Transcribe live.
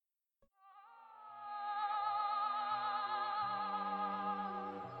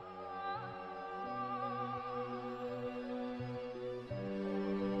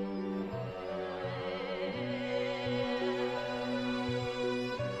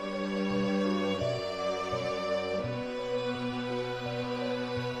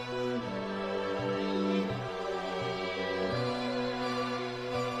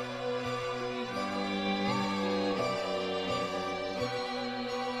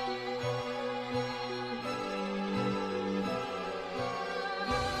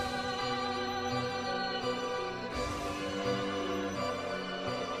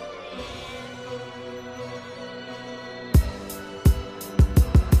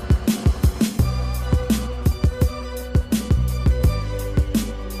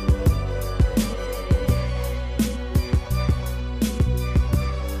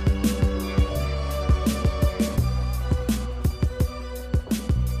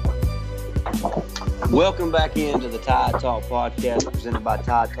Welcome back into the Tide Talk podcast presented by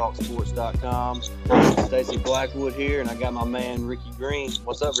TideTalkSports.com. Stacey Blackwood here, and I got my man Ricky Green.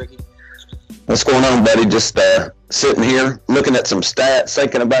 What's up, Ricky? What's going on, buddy? Just sitting here looking at some stats,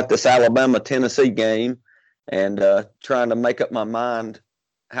 thinking about this Alabama-Tennessee game, and trying to make up my mind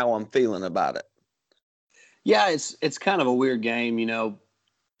how I'm feeling about it. Yeah, it's kind of a weird game, and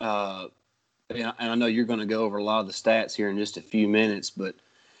I know you're going to go over a lot of the stats here in just a few minutes, but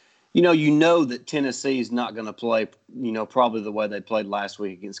you know that Tennessee is not going to play, probably the way they played last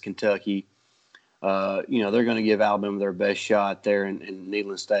week against Kentucky. They're going to give Alabama their best shot there in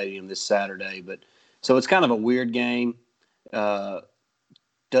Neyland Stadium this Saturday. But so it's kind of a weird game.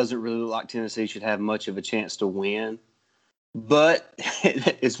 Doesn't really look like Tennessee should have much of a chance to win. But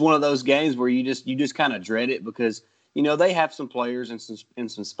it's one of those games where you just kind of dread it because they have some players in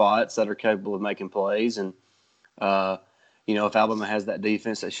some spots that are capable of making plays, and if Alabama has that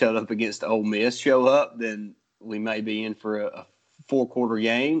defense that showed up against Ole Miss show up, then we may be in for a four-quarter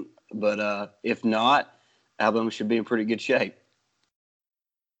game. But if not, Alabama should be in pretty good shape.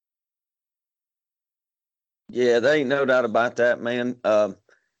 Yeah, there ain't no doubt about that, man.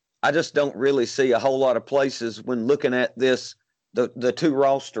 I just don't really see a whole lot of places when looking at this, the two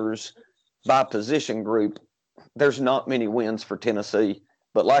rosters by position group, there's not many wins for Tennessee.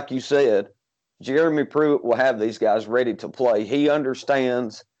 But like you said, Jeremy Pruitt will have these guys ready to play. He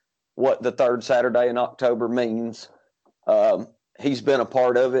understands what the third Saturday in October means. He's been a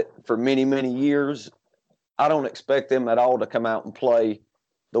part of it for many, many years. I don't expect them at all to come out and play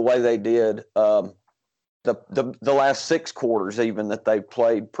the way they did the last six quarters even that they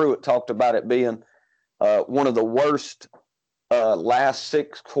played. Pruitt talked about it being one of the worst last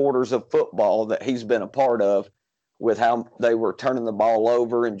six quarters of football that he's been a part of, with how they were turning the ball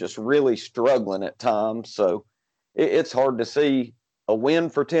over and just really struggling at times. So it's hard to see a win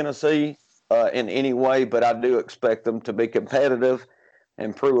for Tennessee in any way, but I do expect them to be competitive,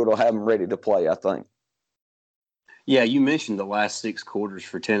 and Pruitt will have them ready to play, I think. Yeah, you mentioned the last six quarters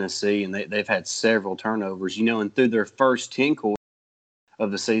for Tennessee, and they've had several turnovers, and through their first 10 quarters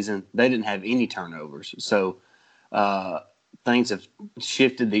of the season, they didn't have any turnovers. So things have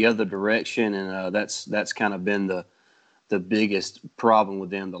shifted the other direction, and that's kind of been the biggest problem with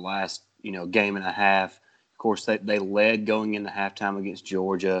them the last game and a half. Of course, they led going into halftime against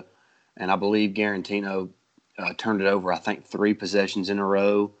Georgia, and I believe Garantino turned it over, I think, 3 possessions in a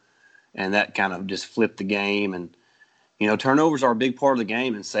row, and that kind of just flipped the game. And turnovers are a big part of the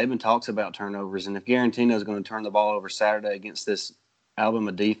game, and Saban talks about turnovers. And if Garantino is going to turn the ball over Saturday against this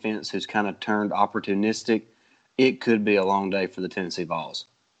Alabama defense who's kind of turned opportunistic, it could be a long day for the Tennessee Vols.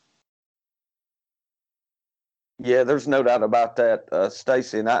 Yeah, there's no doubt about that,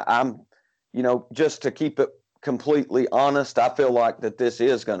 Stacey. And I'm, just to keep it completely honest, I feel like that this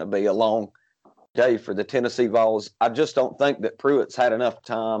is going to be a long day for the Tennessee Vols. I just don't think that Pruitt's had enough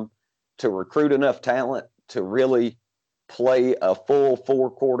time to recruit enough talent to really play a full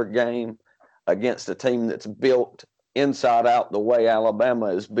four-quarter game against a team that's built inside out the way Alabama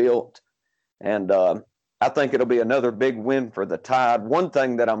is built. And I think it'll be another big win for the Tide. One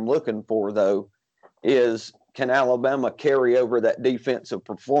thing that I'm looking for, though, is can Alabama carry over that defensive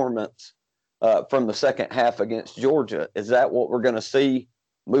performance from the second half against Georgia? Is that what we're going to see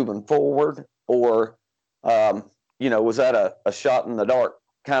moving forward? Or, was that a shot in the dark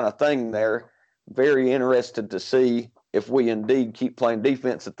kind of thing there? Very interested to see if we indeed keep playing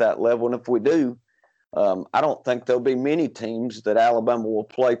defense at that level. And if we do, I don't think there'll be many teams that Alabama will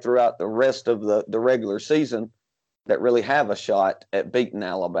play throughout the rest of the regular season that really have a shot at beating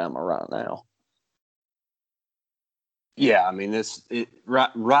Alabama right now. Yeah, I mean,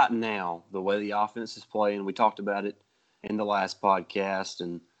 right now, the way the offense is playing, we talked about it in the last podcast.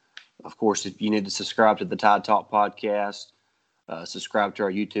 And, of course, if you need to subscribe to the Tide Talk podcast, subscribe to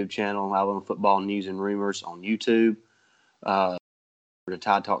our YouTube channel, Alabama Football News and Rumors on YouTube, to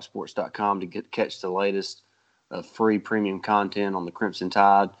TideTalkSports.com to catch the latest free premium content on the Crimson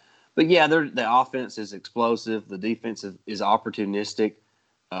Tide. But, yeah, the offense is explosive. The defense is opportunistic.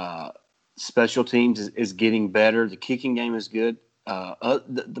 Special teams is getting better. The kicking game is good.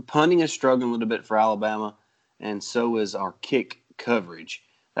 The punting is struggling a little bit for Alabama, and so is our kick coverage.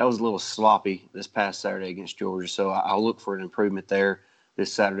 That was a little sloppy this past Saturday against Georgia, so I'll look for an improvement there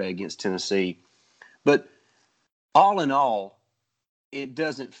this Saturday against Tennessee. But all in all, it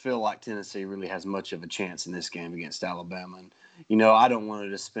doesn't feel like Tennessee really has much of a chance in this game against Alabama. And, I don't want to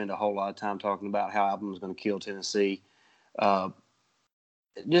just spend a whole lot of time talking about how Alabama's going to kill Tennessee.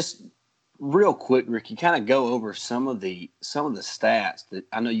 Just real quick, Rick, you kind of go over some of the stats that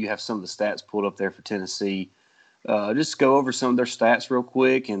I know you have some of the stats pulled up there for Tennessee. Just go over some of their stats real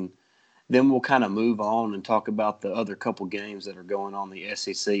quick and Then we'll kind of move on and talk about the other couple games that are going on in the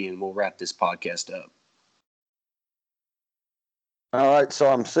SEC, and we'll wrap this podcast up. All right, so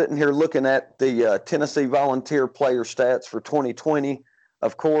I'm sitting here looking at the Tennessee Volunteer player stats for 2020.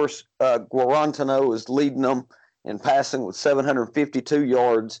 Of course, Guarantano is leading them in passing with 752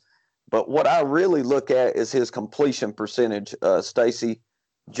 yards. But what I really look at is his completion percentage, Stacy,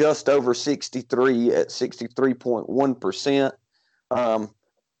 just over 63 at 63.1%.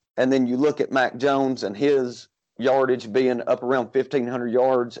 And then you look at Mac Jones and his yardage being up around 1,500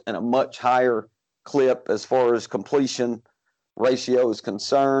 yards and a much higher clip as far as completion ratio is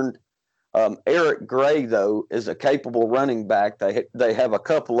concerned. Eric Gray, though, is a capable running back. They have a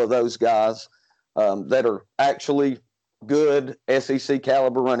couple of those guys that are actually good SEC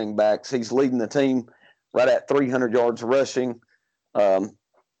caliber running backs. He's leading the team right at 300 yards rushing. Got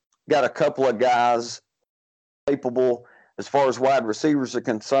a couple of guys capable as far as wide receivers are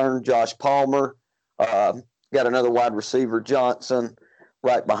concerned. Josh Palmer, got another wide receiver, Johnson,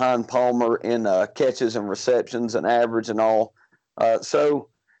 right behind Palmer in catches and receptions and average and all. So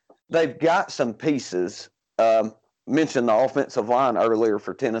they've got some pieces. Mentioned the offensive line earlier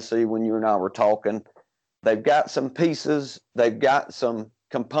for Tennessee when you and I were talking. They've got some pieces. They've got some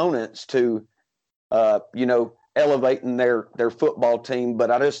components to, elevating their football team.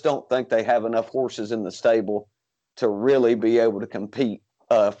 But I just don't think they have enough horses in the stable to really be able to compete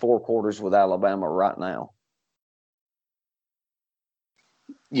 4 quarters with Alabama right now.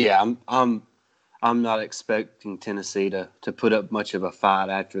 Yeah, I'm not expecting Tennessee to put up much of a fight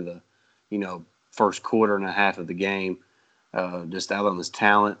after the, first quarter and a half of the game. Just Alabama's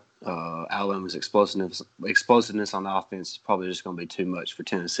talent, Alabama's explosiveness on the offense is probably just going to be too much for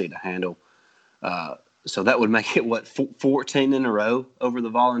Tennessee to handle. So that would make it 14 in a row over the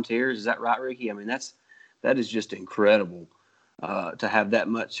Volunteers. Is that right, Ricky? I mean, that is just incredible to have that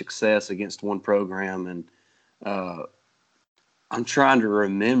much success against one program. And I'm trying to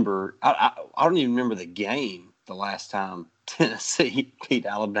remember. I don't even remember the game the last time Tennessee beat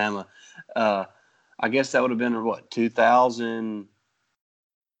Alabama. I guess that would have been 2000.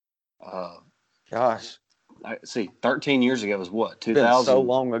 Gosh, 13 years ago was what? 2000. Been so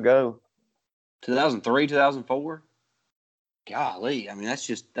long ago. 2003, 2004. Golly, I mean that's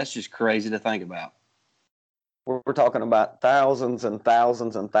just crazy to think about. We're talking about thousands and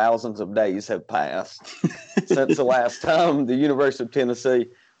thousands and thousands of days have passed since the last time the University of Tennessee.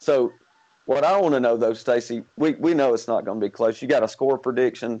 So what I want to know, though, Stacy, we know it's not going to be close. You got a score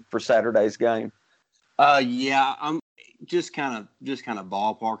prediction for Saturday's game? Yeah, I'm just kind of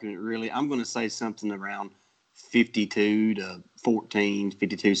ballparking it, really. I'm going to say something around 52-14,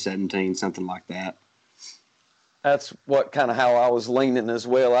 52-17, something like that. That's what kind of how I was leaning as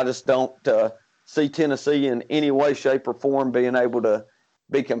well. I just don't see Tennessee in any way, shape, or form being able to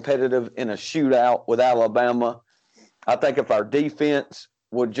be competitive in a shootout with Alabama. I think if our defense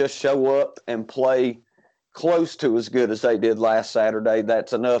would just show up and play close to as good as they did last Saturday,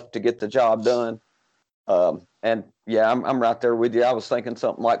 that's enough to get the job done. And yeah, I'm right there with you. I was thinking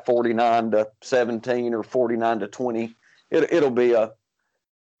something like 49-17 or 49-20. It'll be a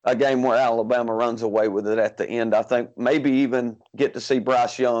game where Alabama runs away with it at the end. I think maybe even get to see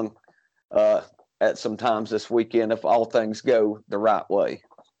Bryce Young at some times this weekend if all things go the right way.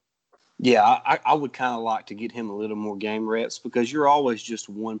 Yeah, I would kind of like to get him a little more game reps because you're always just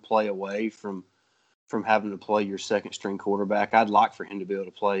one play away from having to play your second string quarterback. I'd like for him to be able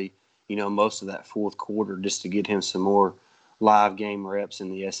to play, most of that fourth quarter just to get him some more live game reps in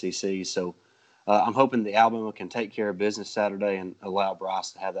the SEC. So I'm hoping the Alabama can take care of business Saturday and allow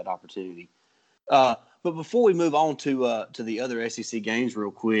Bryce to have that opportunity. But before we move on to the other SEC games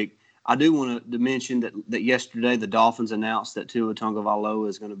real quick, I do want to mention that yesterday the Dolphins announced that Tua Tagovailoa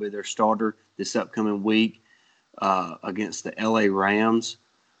is going to be their starter this upcoming week against the LA Rams.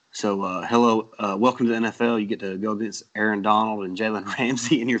 So, welcome to the NFL. You get to go against Aaron Donald and Jalen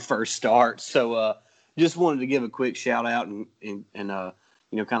Ramsey in your first start. So, just wanted to give a quick shout out and kind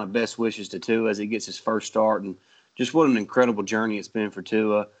of best wishes to Tua as he gets his first start. And just what an incredible journey it's been for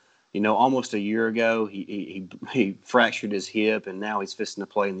Tua. Almost a year ago, he fractured his hip, and now he's fixing to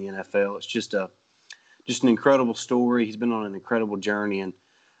play in the NFL. It's just an incredible story. He's been on an incredible journey, and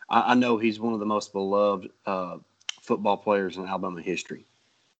I know he's one of the most beloved football players in Alabama history.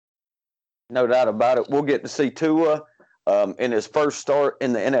 No doubt about it. We'll get to see Tua in his first start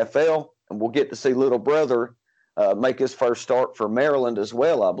in the NFL, and we'll get to see little brother make his first start for Maryland as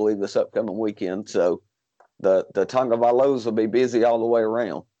well, I believe, this upcoming weekend. So the Tagovailoas will be busy all the way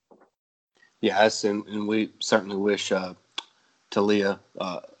around. Yes, and we certainly wish Talia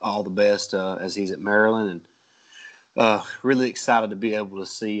all the best as he's at Maryland. And Really excited to be able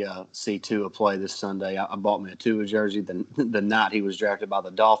to see Tua play this Sunday. I bought me a Tua jersey the night he was drafted by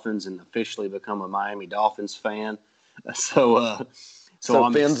the Dolphins and officially become a Miami Dolphins fan. So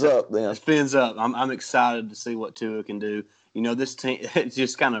I'm fins up then. Fins up. I'm excited to see what Tua can do. You know, this team. It's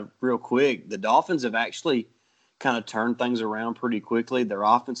just kind of real quick. The Dolphins have actually kind of turned things around pretty quickly. Their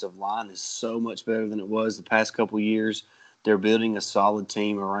offensive line is so much better than it was the past couple of years. They're building a solid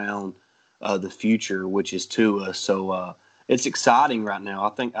team around the future, which is Tua. So it's exciting right now.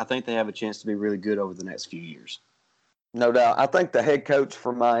 I think they have a chance to be really good over the next few years. No doubt. I think the head coach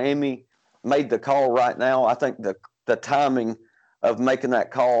for Miami made the call right now. I think the timing of making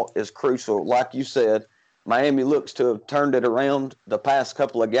that call is crucial. Like you said, Miami looks to have turned it around the past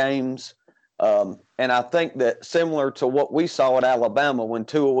couple of games. And I think that similar to what we saw at Alabama when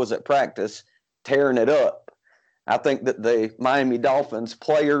Tua was at practice, tearing it up, I think that the Miami Dolphins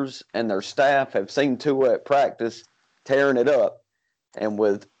players and their staff have seen Tua at practice tearing it up. And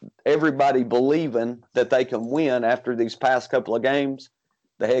with everybody believing that they can win after these past couple of games,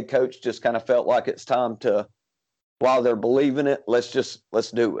 the head coach just kind of felt like it's time to, while they're believing it, let's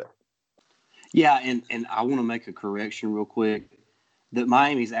do it. Yeah, and I want to make a correction real quick that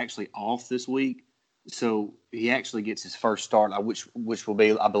Miami's actually off this week. So he actually gets his first start, which will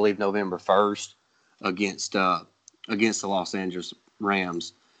be, I believe, November 1st against the Los Angeles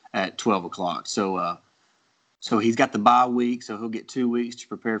Rams at 12 o'clock. So he's got the bye week, so he'll get 2 weeks to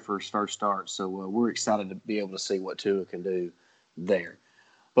prepare for his first start. So we're excited to be able to see what Tua can do there.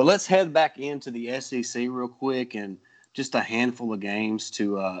 But let's head back into the SEC real quick and just a handful of games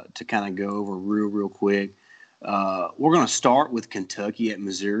to kind of go over real quick. We're going to start with Kentucky at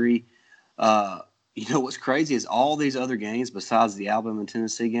Missouri. You know what's crazy is all these other games besides the Alabama and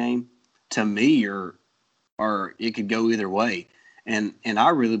Tennessee game, to me, are it could go either way. And I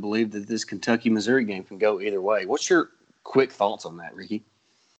really believe that this Kentucky-Missouri game can go either way. What's your quick thoughts on that, Ricky?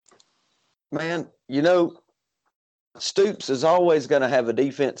 Man, you know, Stoops is always going to have a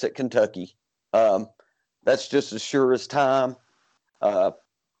defense at Kentucky. That's just as sure as time.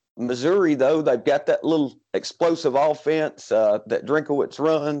 Missouri, though, they've got that little explosive offense that Drinkowitz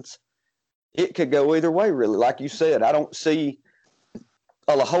runs. It could go either way, really. Like you said, I don't see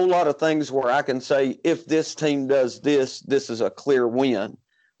a whole lot of things where I can say if this team does this, this is a clear win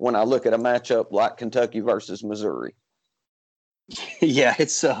when I look at a matchup like Kentucky versus Missouri. Yeah,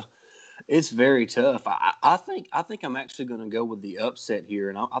 it's very tough. I think I'm actually going to go with the upset here,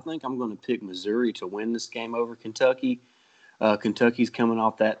 and I think I'm going to pick Missouri to win this game over Kentucky. Kentucky's coming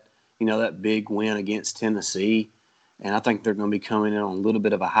off that big win against Tennessee, and I think they're going to be coming in on a little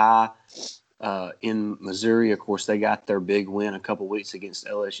bit of a high. In Missouri, of course, they got their big win a couple weeks ago against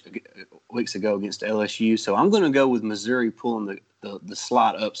LSU. So I'm going to go with Missouri pulling the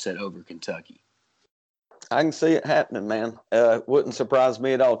slight upset over Kentucky. I can see it happening, man. Wouldn't surprise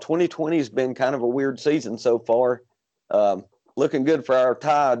me at all. 2020 has been kind of a weird season so far. Looking good for our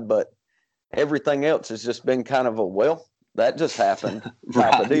Tide, but everything else has just been kind of that just happened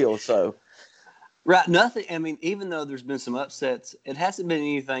type of deal. So. Right, nothing. I mean, even though there's been some upsets, it hasn't been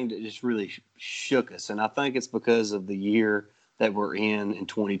anything that just really shook us, and I think it's because of the year that we're in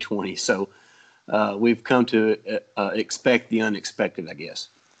 2020. So we've come to expect the unexpected, I guess.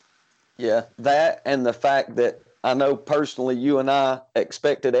 Yeah, that and the fact that I know personally you and I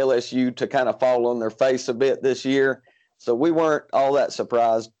expected LSU to kind of fall on their face a bit this year, so we weren't all that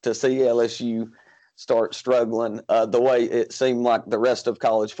surprised to see LSU start struggling the way it seemed like the rest of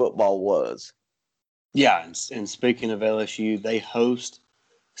college football was. Yeah, and speaking of LSU, they host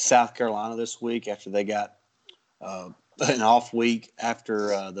South Carolina this week after they got an off week after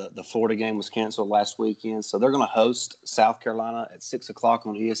the Florida game was canceled last weekend. So they're going to host South Carolina at 6 o'clock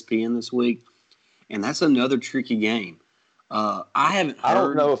on ESPN this week, and that's another tricky game. I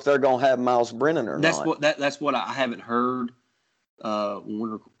don't know if they're going to have Miles Brennan or not. That's what I haven't heard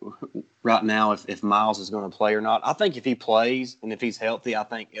right now if Miles is going to play or not. I think if he plays and if he's healthy, I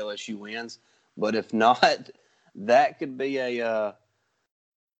think LSU wins. But if not, that could be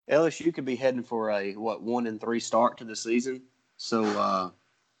LSU could be heading for a 1-3 start to the season. So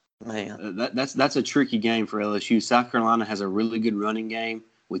man, that's a tricky game for LSU. South Carolina has a really good running game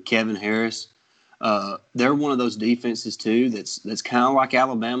with Kevin Harris. They're one of those defenses too that's kind of like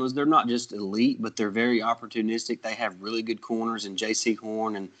Alabama's. They're not just elite, but they're very opportunistic. They have really good corners in J.C.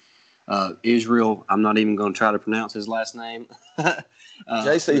 Horn and Israel. I'm not even going to try to pronounce his last name.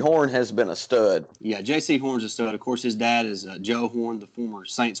 J.C. Horn has been a stud. Yeah, J.C. Horn's a stud. Of course, his dad is Joe Horn, the former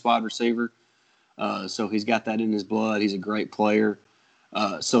Saints wide receiver. So he's got that in his blood. He's a great player.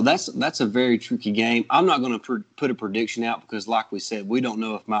 So that's a very tricky game. I'm not going to put a prediction out because, like we said, we don't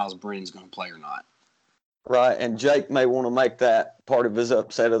know if Miles Brennan's going to play or not. Right, and Jake may want to make that part of his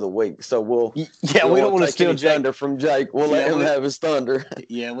upset of the week. So we don't want to steal Jake thunder from Jake. We'll let him have his thunder.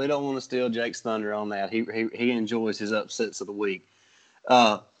 Yeah, we don't want to steal Jake's thunder on that. He enjoys his upsets of the week.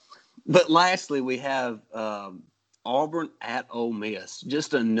 But lastly, we have Auburn at Ole Miss.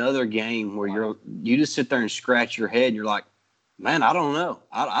 Just another game where you just sit there and scratch your head. And you're like, man, I don't know.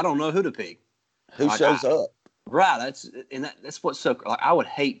 I don't know who to pick. Who shows up? Right. That's what's so. Like, I would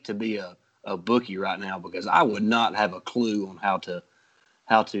hate to be a bookie right now because I would not have a clue on how to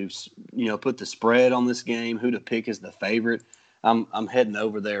put the spread on this game, who to pick as the favorite. I'm heading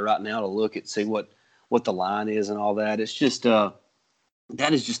over there right now to look at see what the line is and all that. It's just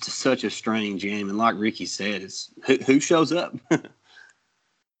that is just such a strange game, and like Ricky said, it's who shows up.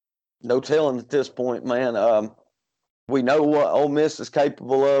 No telling at this point, man. We know what Ole Miss is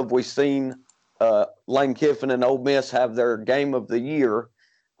capable of. We've seen Lane Kiffin and Ole Miss have their game of the year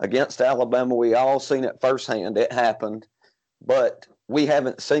against Alabama. We all seen it firsthand. It happened, but we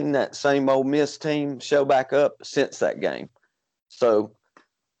haven't seen that same Ole Miss team show back up since that game. So,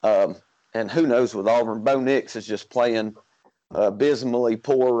 and who knows with Auburn? Bo Nix is just playing abysmally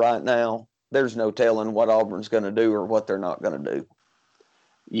poor right now. There's no telling what Auburn's going to do or what they're not going to do.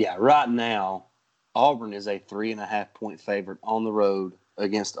 Yeah, right now, Auburn is a 3.5-point favorite on the road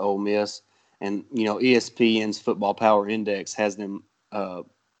against Ole Miss. And, ESPN's Football Power Index has them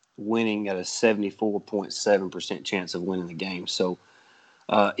winning at a 74.7% chance of winning the game. So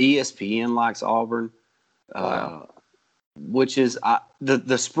ESPN likes Auburn, which is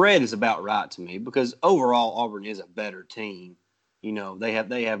the spread is about right to me because overall Auburn is a better team. They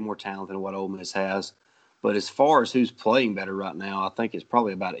have more talent than what Ole Miss has. But as far as who's playing better right now, I think it's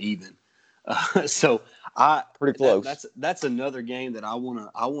probably about even. So pretty close. That's another game that I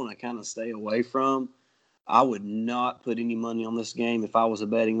wanna kind of stay away from. I would not put any money on this game if I was a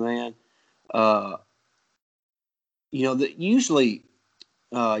betting man. Usually,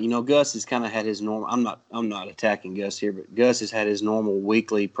 Gus has kind of had his normal. I'm not attacking Gus here, but Gus has had his normal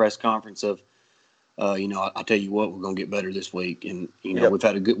weekly press conference of, I tell you what, we're gonna get better this week, and Yep. we've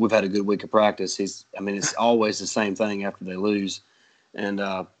had a good week of practice. It's always the same thing after they lose, and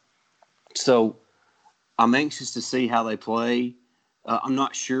so I'm anxious to see how they play. I'm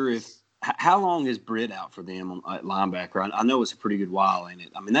not sure how long is Britt out for them at linebacker. I know it's a pretty good while, ain't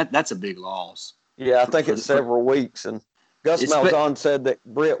it? That's a big loss. Yeah, I think it's several weeks. And Gus Malzahn said that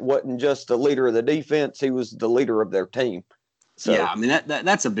Britt wasn't just the leader of the defense; he was the leader of their team. So, yeah,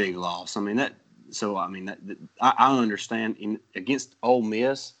 that's a big loss. I understand against Ole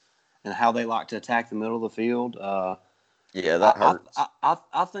Miss and how they like to attack the middle of the field. Yeah, that hurts.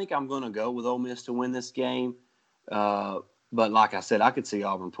 I think I'm going to go with Ole Miss to win this game. But like I said, I could see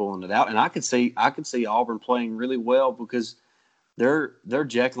Auburn pulling it out, and I could see Auburn playing really well because they're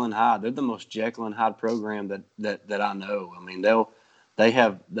Jekyll and Hyde. They're the most Jekyll and Hyde program that I know. They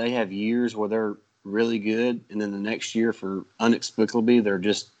have years where they're really good, and then the next year, for inexplicably, they're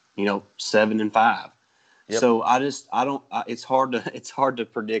just 7-5. Yep. So it's hard to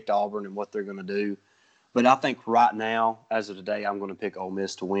predict Auburn and what they're going to do. But I think right now, as of today, I'm going to pick Ole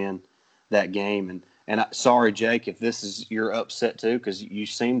Miss to win that game. And sorry, Jake, if this is your upset too, because you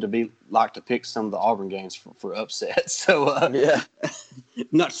seem to like to pick some of the Auburn games for upsets. So yeah,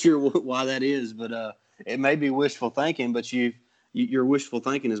 not sure why that is, but it may be wishful thinking. But your wishful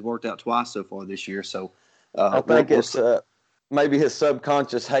thinking has worked out twice so far this year. So I think it's maybe his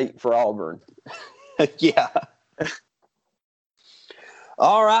subconscious hate for Auburn. Yeah.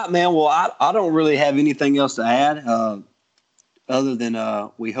 All right, man. Well, I don't really have anything else to add other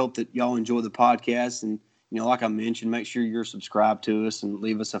than we hope that y'all enjoy the podcast. And, like I mentioned, make sure you're subscribed to us and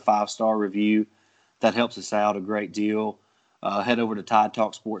leave us a 5-star review. That helps us out a great deal. Head over to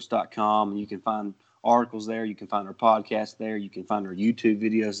TideTalkSports.com, and you can find articles there. You can find our podcast there. You can find our YouTube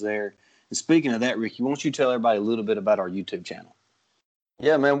videos there. And speaking of that, Ricky, why don't you tell everybody a little bit about our YouTube channel?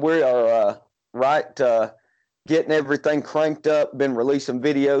 Yeah, man, we are getting everything cranked up, been releasing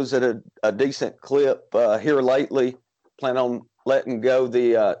videos at a decent clip here lately. Plan on letting go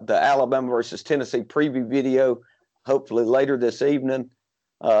the Alabama versus Tennessee preview video, hopefully later this evening.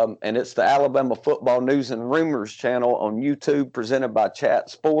 And it's the Alabama Football News and Rumors channel on YouTube, presented by Chat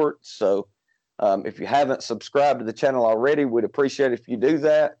Sports. So if you haven't subscribed to the channel already, we'd appreciate if you do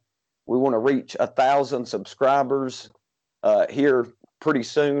that. We want to reach 1,000 subscribers here pretty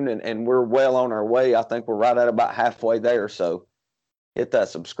soon, and we're well on our way. I think we're right at about halfway there. So hit that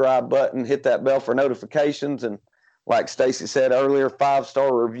subscribe button, hit that bell for notifications, and like Stacy said earlier,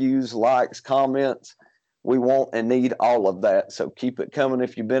 5-star reviews, likes, comments. We want and need all of that. So keep it coming.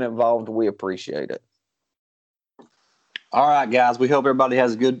 If you've been involved, we appreciate it. All right, guys. We hope everybody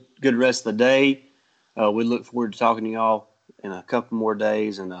has a good rest of the day. We look forward to talking to y'all in a couple more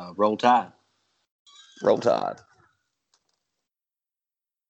days, and roll tide. Roll Tide.